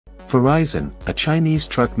Farizon, a Chinese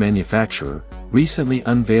truck manufacturer, recently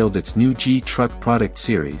unveiled its new G-Truck product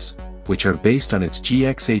series, which are based on its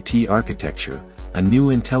GXA-T architecture, a new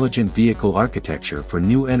intelligent vehicle architecture for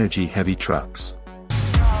new energy-heavy trucks.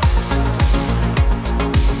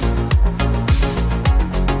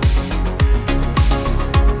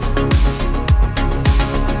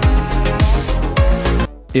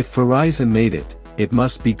 If Farizon made it, it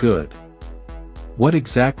must be good. What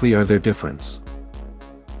exactly are their difference?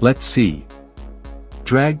 Let's see.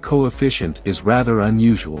 Drag coefficient is rather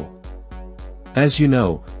unusual. As you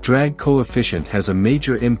know, drag coefficient has a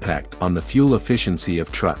major impact on the fuel efficiency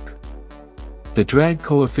of truck. The drag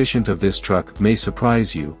coefficient of this truck may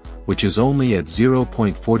surprise you, which is only at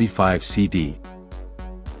 0.45 CD.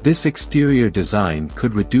 This exterior design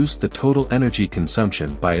could reduce the total energy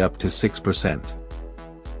consumption by up to 6%.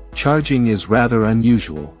 Charging is rather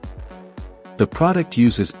unusual. The product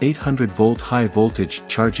uses 800-volt high-voltage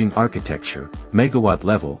charging architecture, Megawatt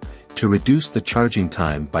Level, to reduce the charging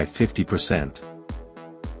time by 50%.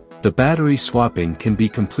 The battery swapping can be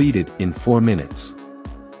completed in 4 minutes.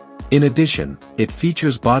 In addition, it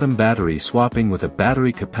features bottom battery swapping with a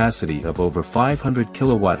battery capacity of over 500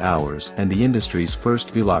 kWh and the industry's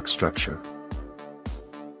first V-lock structure.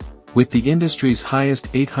 With the industry's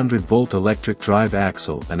highest 800-volt electric drive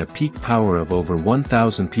axle and a peak power of over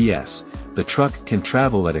 1000 PS, the truck can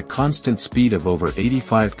travel at a constant speed of over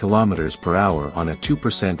 85 km per hour on a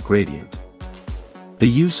 2% gradient. The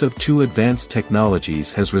use of two advanced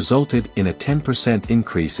technologies has resulted in a 10%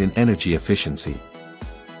 increase in energy efficiency.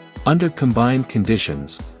 Under combined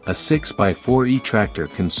conditions, a 6x4 e-tractor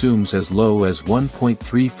consumes as low as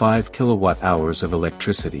 1.35 kWh of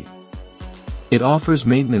electricity. It offers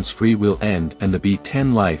maintenance-free wheel end and the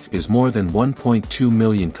B10 life is more than 1.2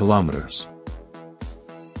 million kilometers.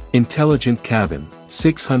 Intelligent cabin,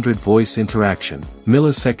 600 voice interaction,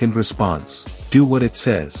 millisecond response, do what it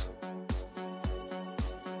says.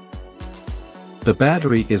 The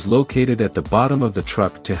battery is located at the bottom of the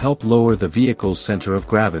truck to help lower the vehicle's center of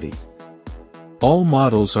gravity. All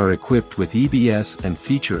models are equipped with EBS and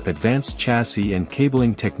feature advanced chassis and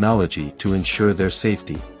cabling technology to ensure their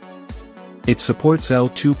safety. It supports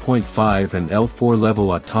L2.5 and L4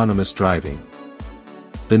 level autonomous driving.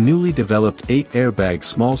 The newly developed 8-airbag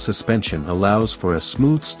small suspension allows for a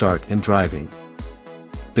smooth start and driving.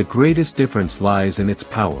 The greatest difference lies in its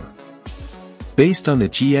power. Based on the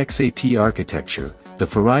GXA-T architecture, the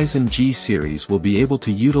Farizon G series will be able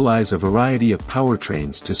to utilize a variety of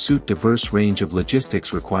powertrains to suit diverse range of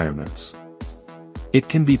logistics requirements. It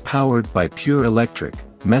can be powered by pure electric,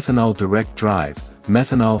 methanol direct drive,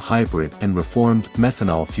 methanol hybrid and reformed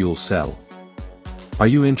methanol fuel cell. Are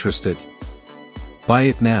you interested? Buy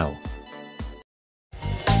it now.